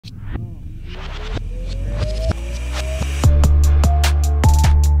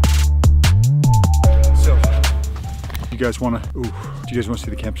guys want to? Do you guys want to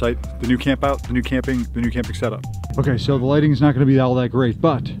see the campsite? The new camp out, the new camping setup. Okay, so the lighting is not going to be all that great,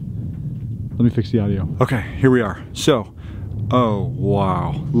 but let me fix the audio. Okay, here we are. So, oh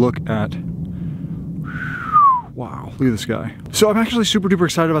wow, look at this guy. So I'm actually super duper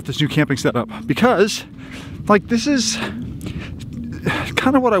excited about this new camping setup because, like, this is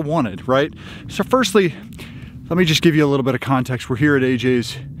kind of what I wanted, right? So firstly, let me just give you a little bit of context. We're here at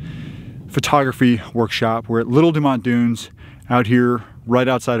AJ's photography workshop. We're at Little Dumont Dunes out here right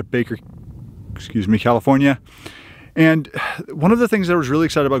outside of California. And one of the things that I was really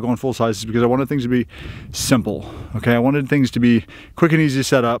excited about going full size is because I wanted things to be simple, okay? I wanted things to be quick and easy to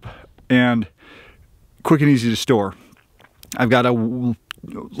set up and quick and easy to store. I've got a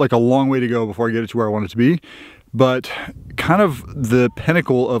long way to go before I get it to where I want it to be, but kind of the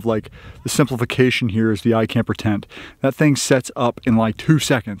pinnacle of like the simplification here is the iKamper tent. That thing sets up in like 2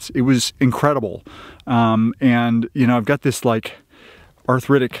 seconds. It was incredible. And you know, I've got this like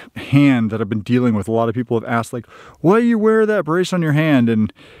arthritic hand that I've been dealing with. A lot of people have asked like, why do you wear that brace on your hand?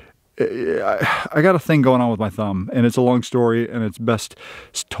 And I got a thing going on with my thumb, and it's a long story and it's best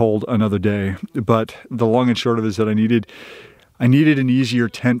told another day. But the long and short of it is that I needed an easier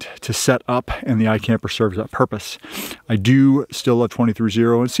tent to set up, and the iKamper serves that purpose. I do still love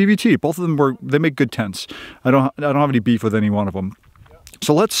 23-0 and CVT. Both of them they make good tents. I don't have any beef with any one of them.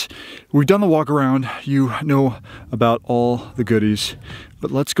 So we've done the walk around. You know about all the goodies,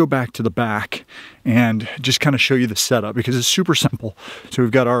 but let's go back to the back and just kind of show you the setup because it's super simple. So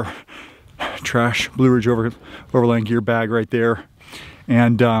we've got our trash Blue Ridge overland gear bag right there.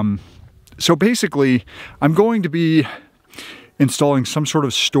 And so basically I'm going to be installing some sort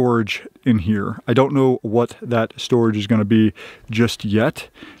of storage in here. I don't know what that storage is going to be just yet,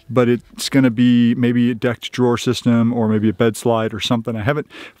 but it's going to be maybe a decked drawer system or maybe a bed slide or something. I haven't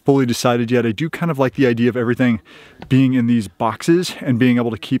fully decided yet. I do kind of like the idea of everything being in these boxes and being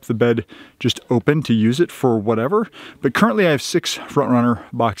able to keep the bed just open to use it for whatever. But currently I have 6 front runner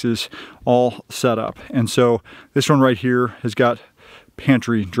boxes all set up. And so this one right here has got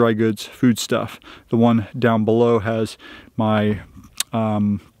pantry, dry goods, food stuff. The one down below has my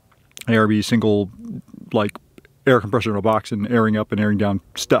ARB single like air compressor in a box and airing up and airing down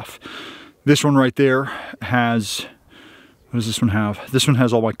stuff. This one right there has, what does this one have? This one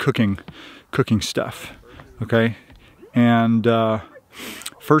has all my cooking stuff, okay? And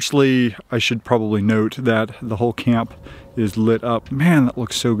firstly, I should probably note that the whole camp is lit up. Man, that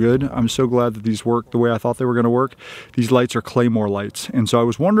looks so good. I'm so glad that these work the way I thought they were going to work. These lights are Claymore lights, and so I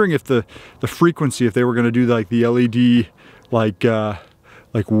was wondering if the frequency, if they were going to do like the LED like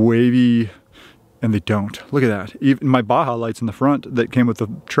wavy, and they don't. Look at that. Even my Baja lights in the front that came with the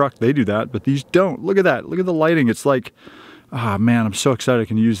truck, they do that, but these don't. Look at that. Look at the lighting. It's like, ah, man, I'm so excited I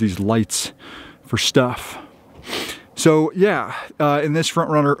can use these lights for stuff. So yeah, in this front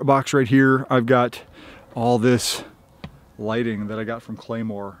runner box right here, I've got all this lighting that I got from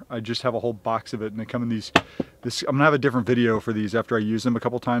Claymore. I just have a whole box of it, and they come in these. I'm gonna have a different video for these after I use them a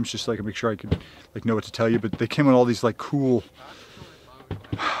couple times, just so I can make sure I could like know what to tell you. But they came in all these like cool,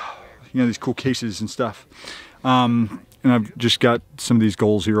 you know, these cool cases and stuff. And I've just got some of these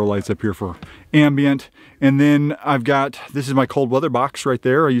Goal Zero lights up here for ambient. And then I've got, this is my cold weather box right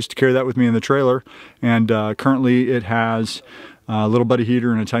there. I used to carry that with me in the trailer. And currently it has a little buddy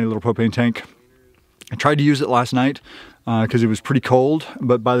heater and a tiny little propane tank. I tried to use it last night because it was pretty cold.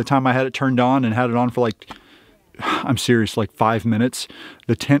 But by the time I had it turned on and had it on for like, I'm serious, like 5 minutes,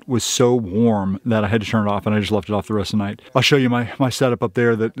 the tent was so warm that I had to turn it off, and I just left it off the rest of the night. I'll show you my setup up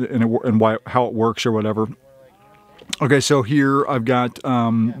there and how it works or whatever. Okay, so here I've got,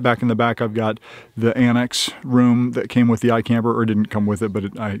 back in the back, I've got the annex room that came with the iKamper, or didn't come with it,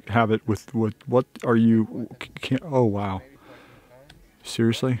 but I have it with, what are you, oh wow.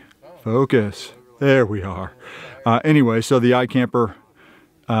 Seriously? Focus. There we are. Anyway, so the iKamper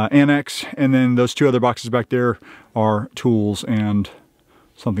annex, and then those 2 other boxes back there are tools and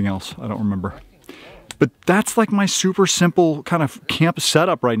something else, I don't remember. But that's like my super simple kind of camp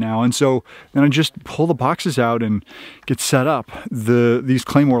setup right now. And so then I just pull the boxes out and get set up. These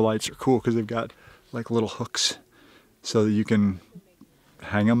Claymore lights are cool because they've got like little hooks so that you can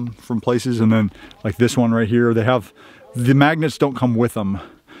hang them from places. And then like this one right here, they have, the magnets don't come with them,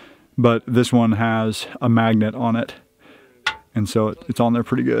 but this one has a magnet on it. And so it's on there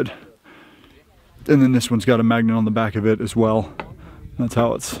pretty good. And then this one's got a magnet on the back of it as well. That's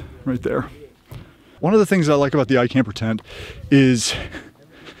how it's right there. One of the things I like about the iKamper tent is,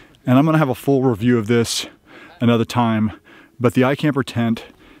 and I'm gonna have a full review of this another time, but the iKamper tent,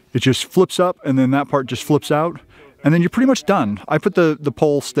 it just flips up and then that part just flips out. and then you're pretty much done. I put the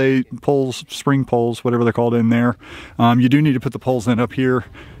poles, spring poles, whatever they're called, in there. You do need to put the poles in up here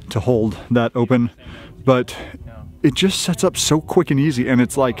to hold that open, but it just sets up so quick and easy, and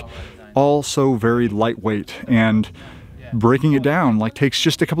it's like also very lightweight, and breaking it down like takes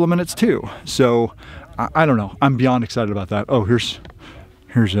just a couple of minutes too. So I don't know, I'm beyond excited about that. Oh, here's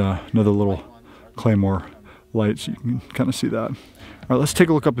another little Claymore light, so you can kind of see that. All right, let's take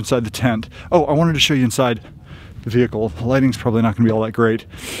a look up inside the tent. Oh, I wanted to show you inside the vehicle. The lighting's probably not gonna be all that great.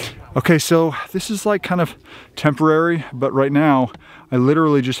 Okay, so this is like kind of temporary, but right now I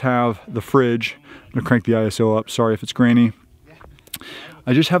literally just have the fridge. I'm gonna crank the ISO up, sorry if it's grainy.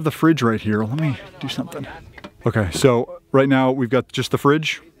 I just have the fridge right here. Let me do something. Okay, so right now we've got just the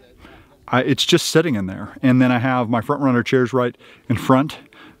fridge. It's just sitting in there. And then I have my front runner chairs right in front.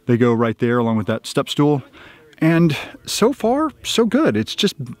 They go right there along with that step stool. And so far, so good. It's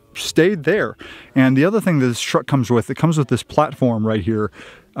just stayed there. And the other thing that this truck comes with, it comes with this platform right here.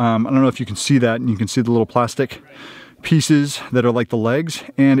 I don't know if you can see that, and you can see the little plastic pieces that are like the legs,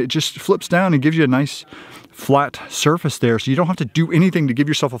 and it just flips down and gives you a nice flat surface there, so you don't have to do anything to give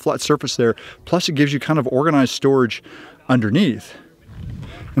yourself a flat surface there. Plus it gives you kind of organized storage underneath.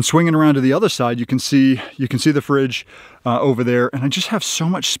 And swinging around to the other side, you can see the fridge over there, and I just have so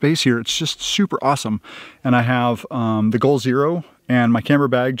much space here. It's just super awesome. And I have the Goal Zero and my camera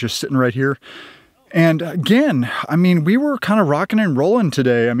bag just sitting right here. And again, I mean, we were kind of rocking and rolling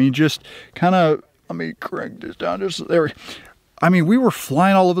today. I mean, just kind of, let me crank this down just there. I mean, we were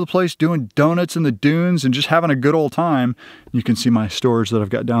flying all over the place, doing donuts in the dunes and just having a good old time. You can see my storage that I've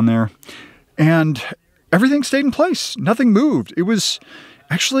got down there. And everything stayed in place. Nothing moved. It was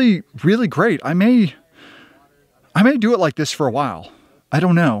actually really great. I may do it like this for a while. I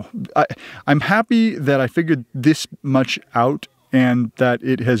don't know. I'm happy that I figured this much out and that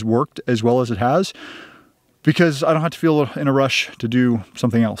it has worked as well as it has, because I don't have to feel in a rush to do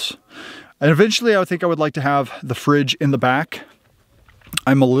something else. And eventually I think I would like to have the fridge in the back.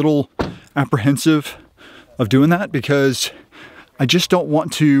 I'm a little apprehensive of doing that because I just don't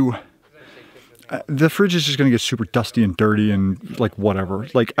want to, the fridge is just gonna get super dusty and dirty and like whatever.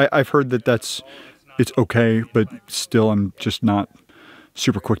 Like I've heard that it's okay, but still I'm just not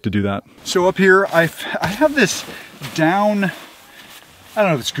super quick to do that. So up here, I have this down, I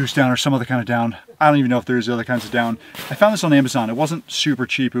don't know if it's goose down or some other kind of down. I don't even know if there's other kinds of down. I found this on Amazon. It wasn't super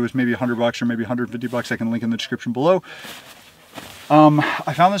cheap. It was maybe $100 or maybe $150. I can link in the description below.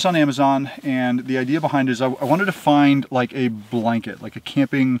 I found this on Amazon, and the idea behind it is I wanted to find like a blanket, like a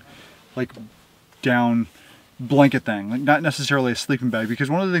camping, like down blanket thing, like not necessarily a sleeping bag, because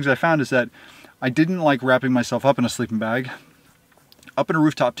one of the things I found is that I didn't like wrapping myself up in a sleeping bag. Up in a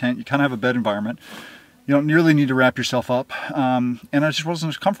rooftop tent, you kind of have a bed environment. You don't nearly need to wrap yourself up, and I just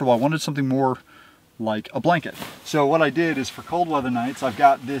wasn't as comfortable. I wanted something more like a blanket. So what I did is, for cold weather nights, I've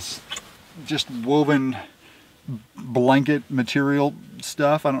got this just woven blanket material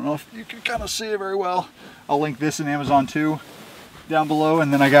stuff. I don't know if you can kind of see it very well. I'll link this in Amazon too down below,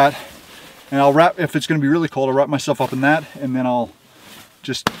 and then I'll wrap, if it's going to be really cold, I'll wrap myself up in that, and then I'll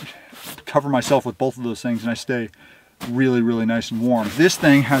just cover myself with both of those things, and I stay really, really nice and warm. This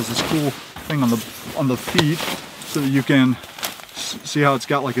thing has this cool thing on the feet, so that you can see how it's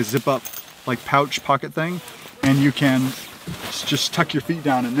got like a zip up, like pouch pocket thing, and you can just tuck your feet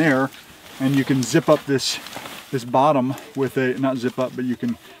down in there, and you can zip up this bottom with a, not zip up, but you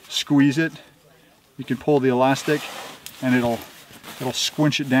can squeeze it. You can pull the elastic, and it'll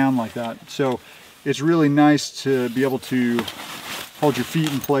squinch it down like that. So it's really nice to be able to hold your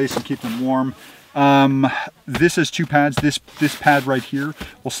feet in place and keep them warm. This has two pads. This pad right here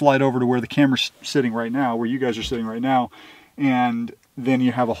will slide over to where the camera's sitting right now, where you guys are sitting right now, and then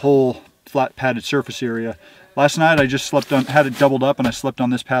you have a whole flat padded surface area. Last night I just slept on, had it doubled up, and I slept on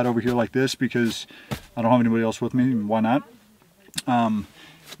this pad over here like this because I don't have anybody else with me, and why not?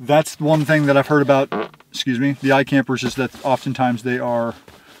 That's one thing that I've heard about, excuse me, the iKampers, is that oftentimes they are,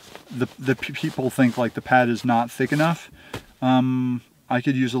 the people think like the pad is not thick enough. I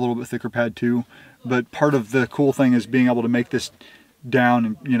could use a little bit thicker pad too, but part of the cool thing is being able to make this down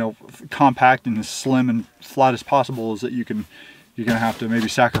and, you know, compact and as slim and flat as possible, is that you're gonna have to maybe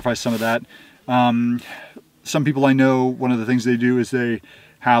sacrifice some of that. Some people I know, one of the things they do is they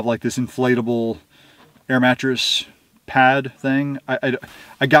have like this inflatable air mattress pad thing.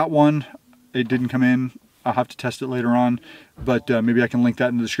 I got one, it didn't come in. I'll have to test it later on, but maybe I can link that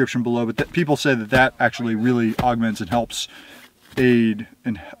in the description below. But people say that actually really augments and helps aid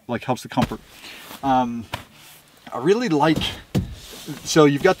and like helps the comfort. I really like, so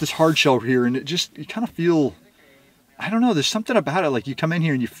you've got this hard shell here, and you kind of feel, I don't know, there's something about it, like you come in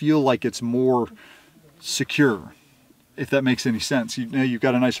here and you feel like it's more secure. if that makes any sense. You know, you've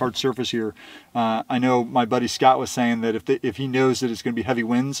got a nice hard surface here. I know my buddy Scott was saying that if he knows that it's going to be heavy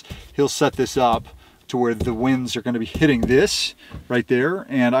winds, he'll set this up to where the winds are going to be hitting this right there,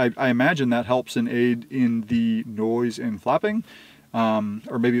 and I imagine that helps and aid in the noise and flapping,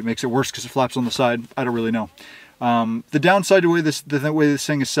 or maybe it makes it worse because it flaps on the side. I don't really know. The downside to the way this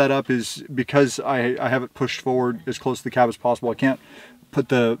thing is set up is because I have it pushed forward as close to the cab as possible. I can't put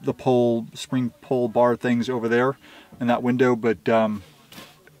the spring pole bar things over there in that window, but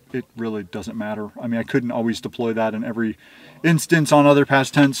it really doesn't matter. I mean, I couldn't always deploy that in every instance on other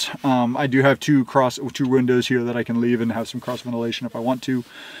past tense. I do have two windows here that I can leave and have some cross ventilation if I want to.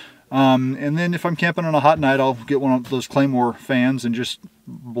 And then if I'm camping on a hot night, I'll get one of those Claymore fans and just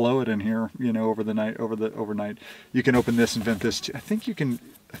blow it in here, you know, overnight. You can open this and vent this too. I think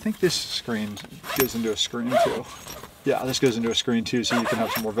this screen goes into a screen too. Yeah, this goes into a screen too, so you can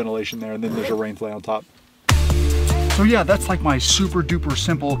have some more ventilation there, and then there's a rain flay on top. So yeah, that's like my super duper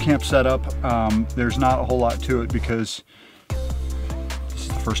simple camp setup. There's not a whole lot to it because this is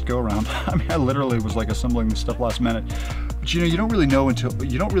the first go around. I mean, I literally was like assembling this stuff last minute. But you know, you don't really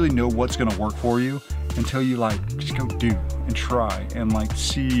know what's gonna work for you until you like just go do and try and like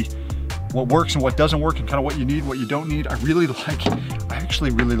see what works and what doesn't work and kind of what you need, what you don't need. I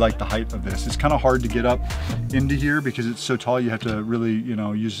actually really like the height of this. It's kind of hard to get up into here because it's so tall. You have to really, you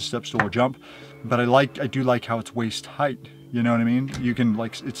know, use a step stool or jump. But I do like how it's waist height. You know what I mean? You can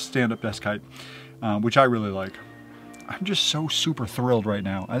like, it's stand-up desk height, which I really like. I'm just so super thrilled right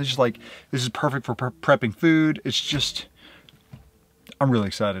now. I just like, this is perfect for prepping food. It's just, I'm really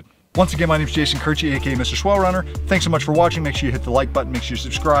excited. Once again, my name is Jason Kirchie, aka Mr. Swell Runner. Thanks so much for watching. Make sure you hit the like button, make sure you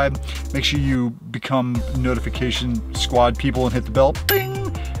subscribe, make sure you become notification squad people and hit the bell,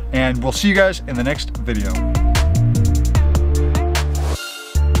 bing! And we'll see you guys in the next video.